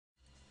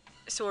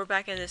So we're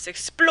back in this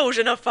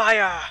explosion of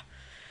fire!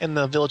 In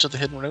the village of the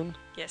Hidden Rune?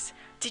 Yes.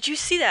 Did you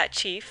see that,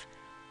 Chief?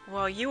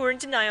 While you were in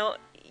denial,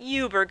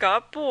 Uber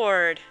got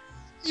bored.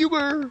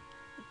 Uber!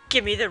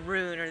 Give me the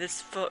rune or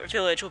this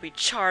village will be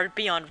charred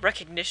beyond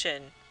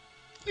recognition.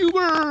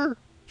 Uber!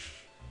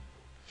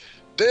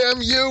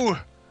 Damn you!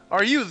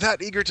 Are you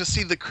that eager to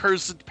see the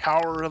cursed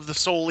power of the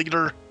Soul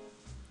Eater?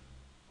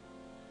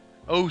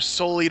 Oh,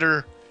 Soul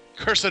Eater,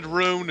 cursed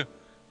rune,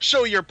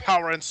 show your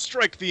power and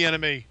strike the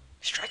enemy!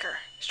 Strike her.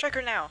 Strike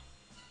her now.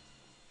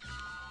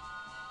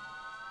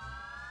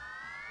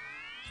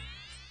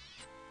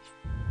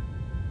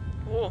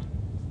 Whoa.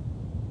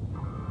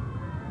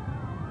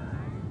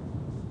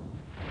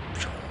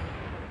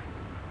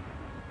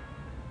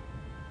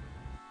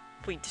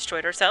 We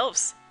destroyed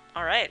ourselves.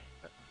 Alright.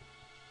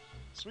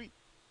 Sweet.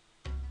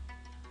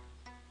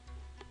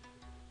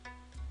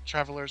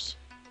 Travelers,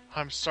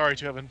 I'm sorry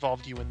to have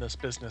involved you in this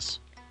business.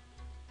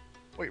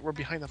 Wait, we're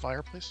behind the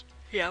fireplace?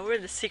 Yeah, we're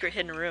in the secret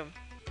hidden room.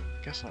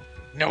 Guess so.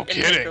 No in the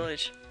kidding!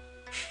 village.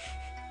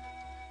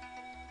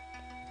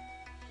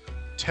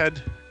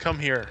 Ted, come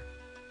here.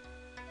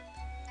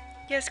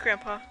 Yes,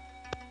 Grandpa.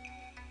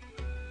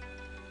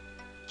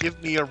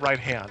 Give me your right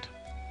hand.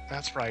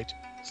 That's right.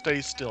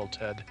 Stay still,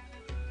 Ted.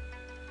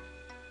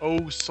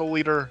 O Soul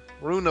Eater,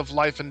 rune of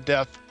life and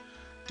death,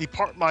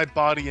 depart my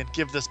body and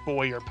give this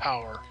boy your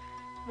power.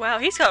 Wow,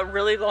 he's got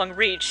really long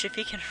reach if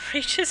he can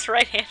reach his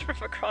right hand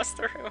from across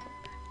the room.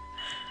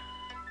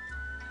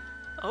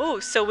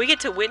 Oh, so we get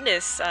to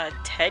witness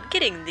Ted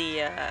getting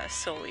the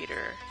Soul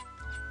Eater.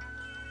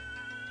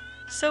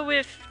 So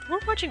if we're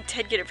watching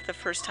Ted get it for the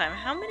first time,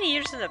 how many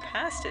years in the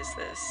past is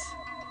this?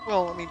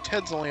 Well, I mean,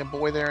 Ted's only a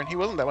boy there, and he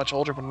wasn't that much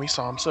older when we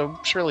saw him, so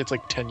surely it's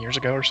like 10 years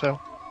ago or so.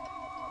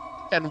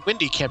 And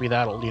Wendy can't be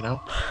that old, you know?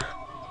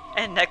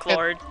 And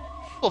Necklord.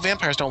 Well,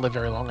 vampires don't live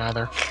very long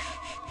either.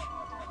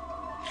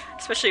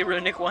 Especially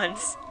runic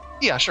ones.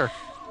 Yeah, sure.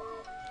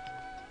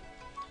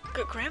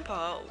 Good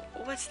Grandpa,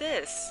 what's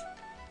this?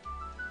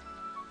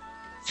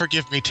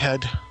 Forgive me,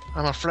 Ted.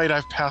 I'm afraid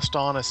I've passed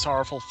on a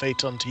sorrowful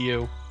fate unto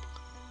you.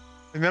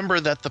 Remember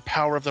that the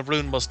power of the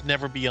rune must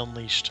never be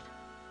unleashed.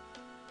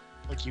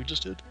 Like you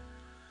just did?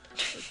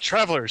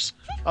 Travelers,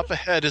 up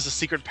ahead is a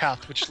secret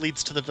path which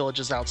leads to the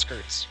village's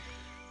outskirts.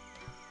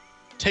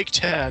 Take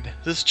Ted,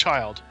 this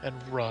child, and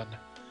run.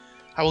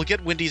 I will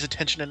get Wendy's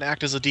attention and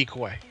act as a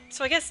decoy.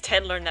 So I guess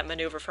Ted learned that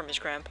maneuver from his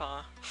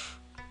grandpa.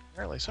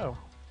 Apparently so.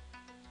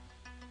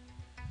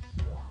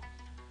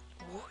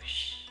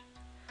 Whoosh.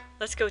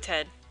 Let's go,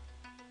 Ted.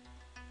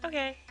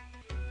 Okay.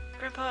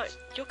 Grandpa,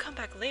 you'll come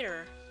back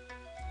later.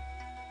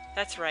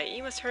 That's right,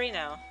 you must hurry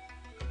now.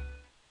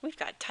 We've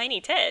got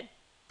Tiny Ted.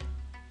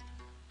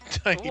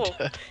 Tiny Whoa.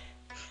 Ted.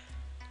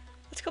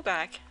 Let's go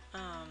back.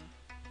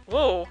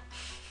 Whoa.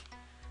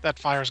 That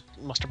fire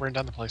must have burned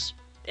down the place.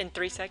 In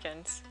 3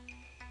 seconds.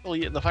 Well,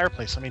 yeah, the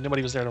fireplace. I mean,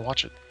 nobody was there to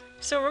watch it.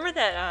 So remember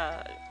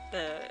that,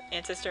 the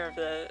ancestor of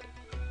the...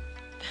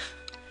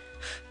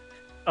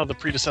 Oh, the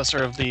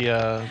predecessor of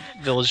the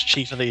village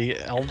chief of the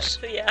elves.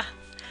 Yeah.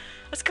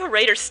 Let's go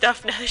raid her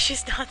stuff now that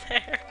she's not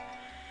there.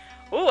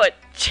 Ooh, what?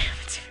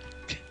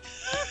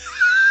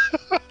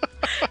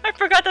 I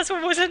forgot that's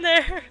what was in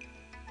there.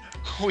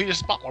 We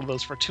just bought one of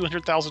those for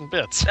 200,000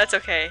 bits. That's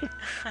okay.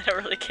 I don't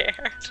really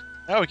care.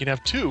 Now we can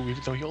have two,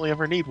 even though you only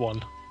ever need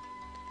one.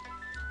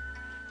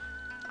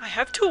 I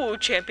have 2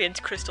 champions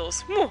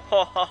crystals.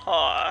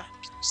 Mwahaha.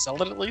 Sell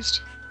it at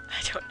least?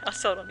 I don't know. I'll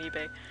sell it on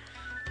eBay.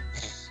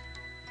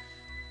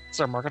 Is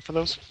there a market for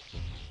those?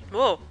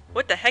 Whoa,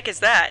 what the heck is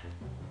that?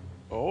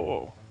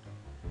 Oh.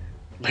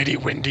 Lady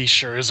Wendy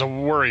sure is a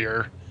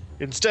warrior.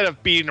 Instead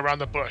of beating around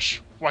the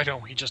bush, why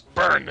don't we just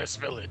burn this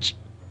village?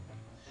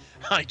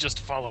 I just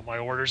follow my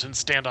orders and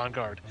stand on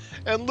guard.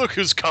 And look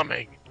who's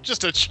coming!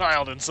 Just a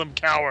child and some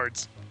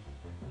cowards.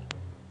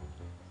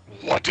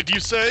 What did you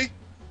say?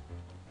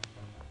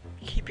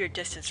 Keep your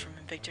distance from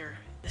him, Victor.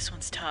 This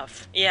one's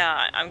tough.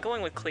 Yeah, I'm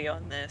going with Cleo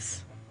on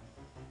this.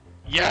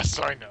 Yes,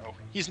 I know.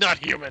 He's not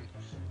human.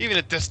 Even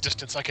at this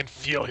distance, I can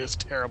feel his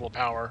terrible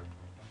power.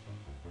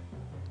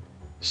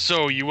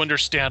 So, you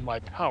understand my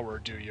power,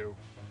 do you?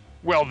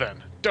 Well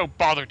then, don't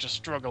bother to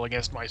struggle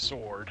against my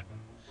sword.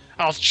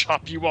 I'll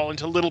chop you all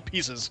into little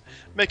pieces,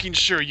 making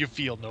sure you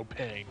feel no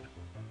pain.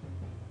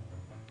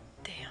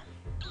 Damn.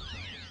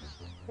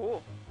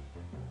 Ooh.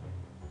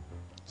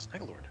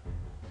 Snaglord.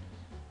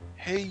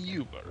 Hey,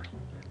 Uber.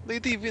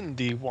 Lady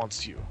Windy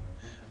wants you.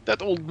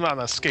 That old man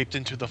escaped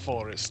into the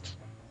forest.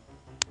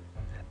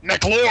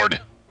 Necklord!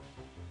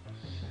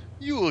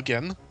 You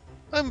again?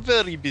 I'm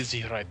very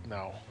busy right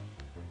now.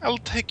 I'll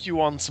take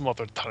you on some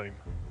other time.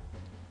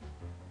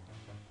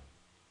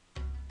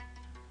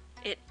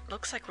 It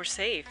looks like we're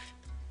safe.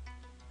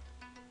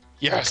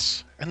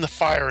 Yes, and the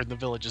fire in the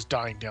village is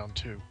dying down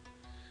too.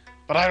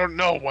 But I don't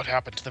know what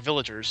happened to the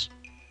villagers.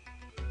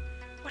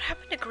 What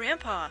happened to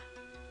Grandpa?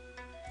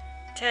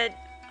 Ted,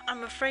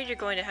 I'm afraid you're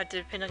going to have to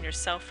depend on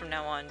yourself from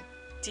now on.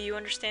 Do you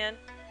understand?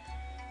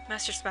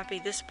 Master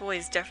Smappy, this boy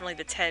is definitely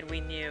the Ted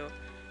we knew.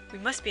 We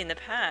must be in the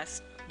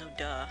past. No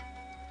duh.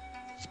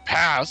 The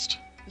past?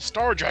 The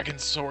Star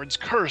Dragon's sword's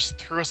curse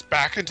threw us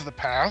back into the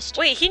past.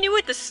 Wait, he knew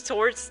what the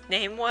sword's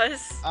name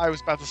was? I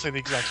was about to say the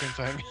exact same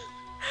thing.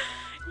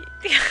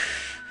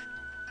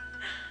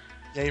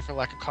 Yay for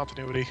lack of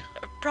continuity.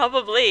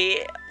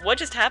 Probably. What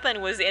just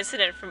happened was the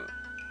incident from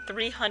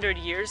 300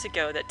 years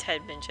ago that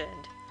Ted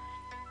mentioned.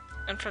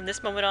 And from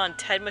this moment on,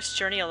 Ted must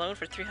journey alone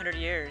for 300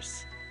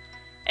 years.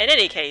 In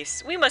any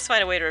case, we must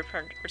find a way to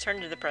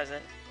return to the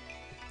present.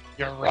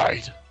 You're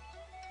right.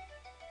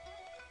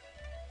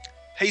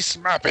 Hey,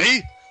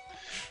 Smappy!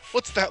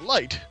 What's that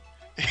light?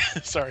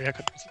 Sorry, I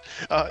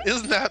couldn't.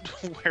 Isn't that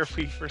where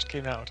we first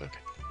came out? Okay.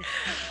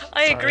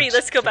 I agree,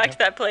 let's go back to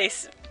that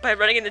place by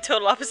running in the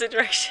total opposite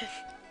direction.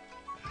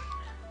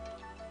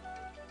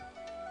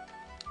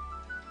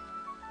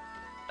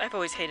 I've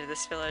always hated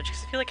this village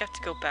because I feel like I have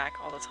to go back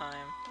all the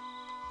time.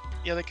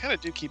 Yeah, they kind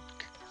of do keep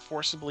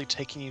forcibly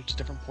taking you to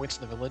different points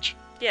in the village.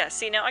 Yeah,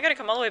 see, now I gotta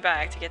come all the way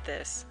back to get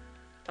this.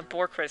 A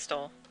boar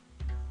crystal.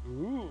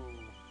 Ooh.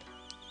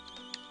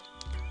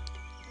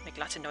 Make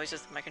lots of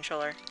noises with my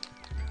controller.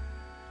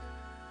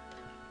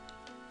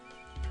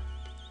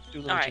 Do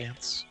a little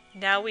dance.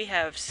 Now we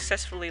have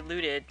successfully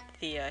looted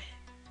the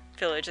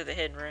village of the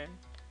Hidden Rune.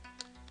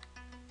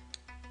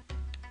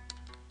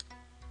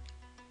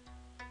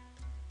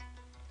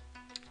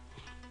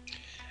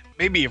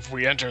 Maybe if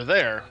we enter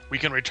there, we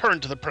can return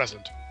to the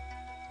present.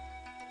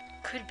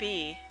 Could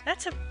be.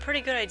 That's a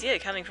pretty good idea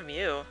coming from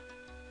you.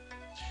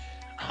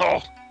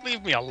 Oh,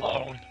 leave me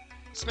alone.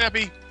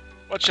 Snappy,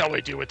 what shall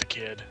we do with the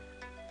kid?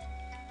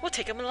 We'll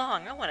take him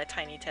along. I want a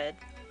tiny Ted.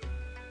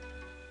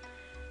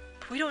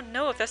 But we don't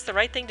know if that's the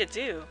right thing to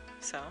do,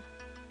 so...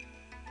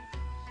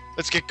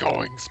 Let's get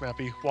going,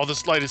 Snappy, while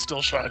this light is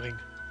still shining.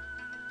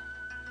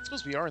 I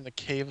suppose we are in the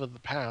cave of the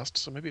past,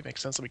 so maybe it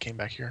makes sense that we came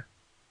back here.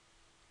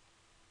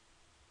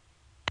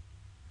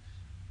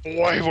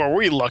 Boy, were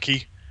we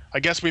lucky. I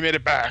guess we made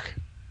it back.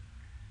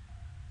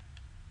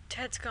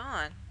 Ted's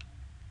gone.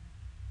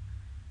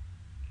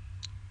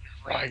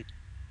 You're right.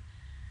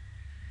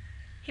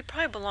 He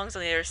probably belongs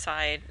on the other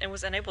side and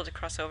was unable to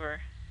cross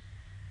over.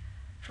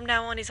 From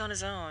now on, he's on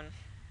his own,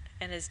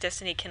 and his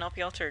destiny cannot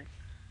be altered.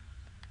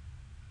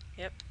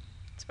 Yep,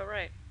 that's about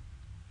right.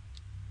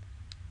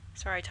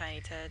 Sorry,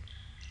 Tiny Ted.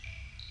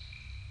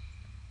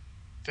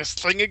 This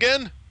thing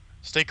again?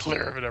 Stay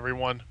clear of it,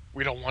 everyone.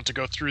 We don't want to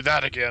go through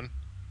that again.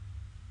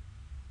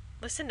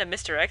 Listen to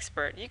Mr.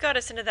 Expert. You got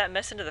us into that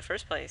mess into the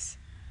first place.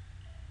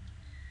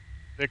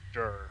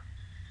 Victor.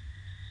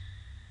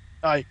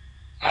 I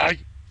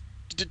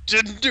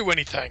didn't do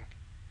anything.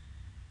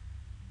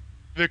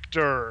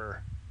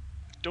 Victor,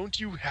 don't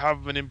you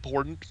have an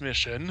important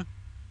mission?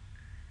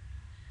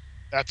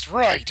 That's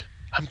right.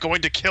 I'm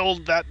going to kill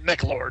that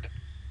Necklord.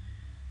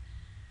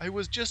 I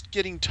was just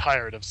getting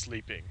tired of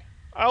sleeping.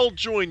 I'll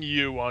join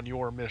you on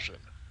your mission.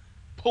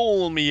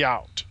 Pull me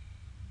out.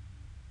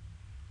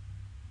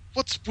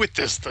 What's with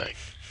this thing?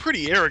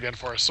 Pretty arrogant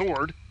for a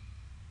sword.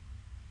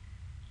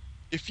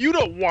 If you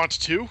don't want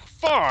to,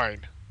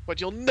 fine.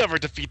 But you'll never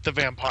defeat the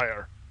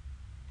vampire.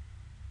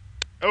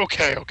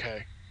 Okay.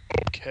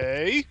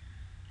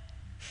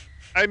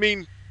 I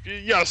mean,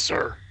 yes,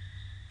 sir.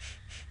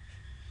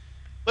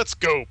 Let's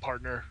go,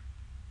 partner.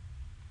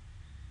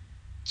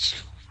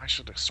 I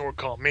should have sword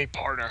called me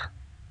partner.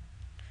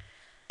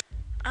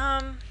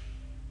 Icon,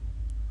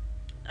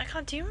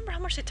 do you remember how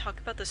much they talk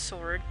about the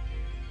sword?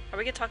 Are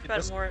we gonna talk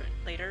about it more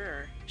later,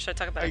 or should I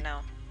talk about it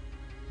now?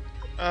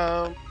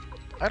 I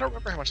don't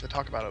remember how much they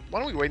talk about it. Why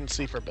don't we wait and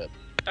see for a bit?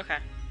 Okay.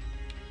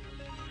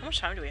 How much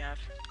time do we have?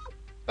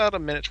 About a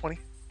minute 20.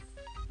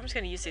 I'm just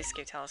gonna use the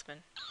escape talisman.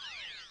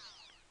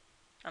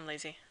 I'm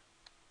lazy.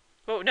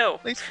 Whoa, no!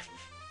 Lazy?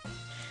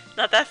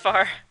 Not that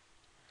far.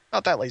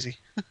 Not that lazy.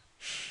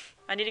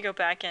 I need to go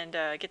back and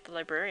get the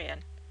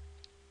librarian.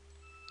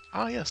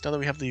 Ah yes, now that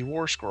we have the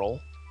war scroll.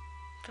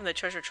 From the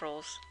treasure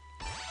trolls.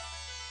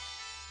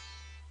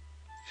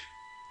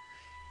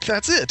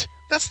 That's it!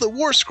 That's the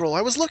war scroll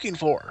I was looking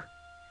for!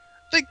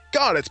 Thank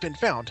God it's been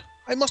found.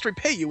 I must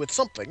repay you with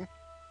something.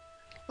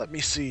 Let me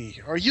see.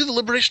 Are you the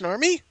Liberation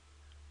Army?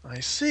 I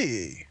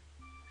see.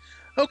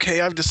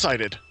 Okay, I've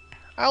decided.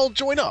 I'll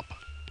join up.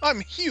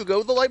 I'm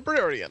Hugo the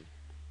Librarian.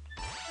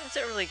 Does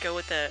it really go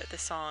with the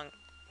song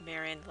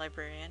Marion the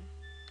Librarian?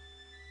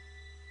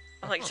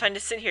 I'm like trying to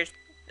sit here,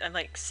 I'm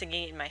like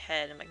singing it in my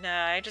head. I'm like,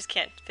 nah, I just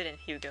can't fit in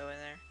Hugo in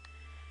there.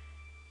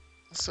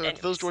 So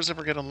do those doors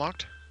ever get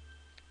unlocked?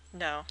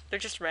 No, they're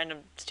just random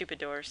stupid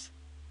doors.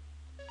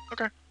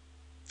 Okay,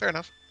 fair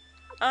enough.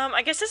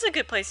 I guess this is a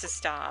good place to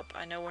stop.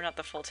 I know we're not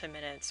the full 10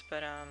 minutes,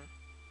 but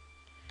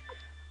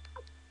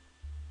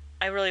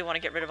I really want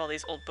to get rid of all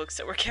these old books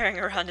that we're carrying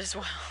around as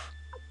well.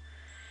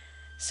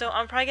 So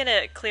I'm probably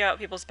gonna clear out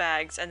people's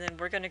bags, and then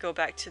we're gonna go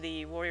back to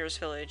the Warriors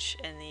Village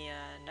in the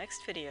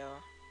next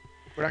video.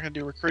 We're not gonna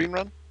do a recruiting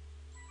run?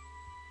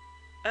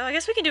 Oh, I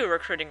guess we can do a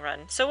recruiting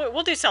run. So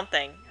we'll do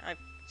something. I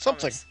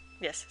Something. promise.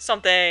 Yes,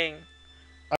 something.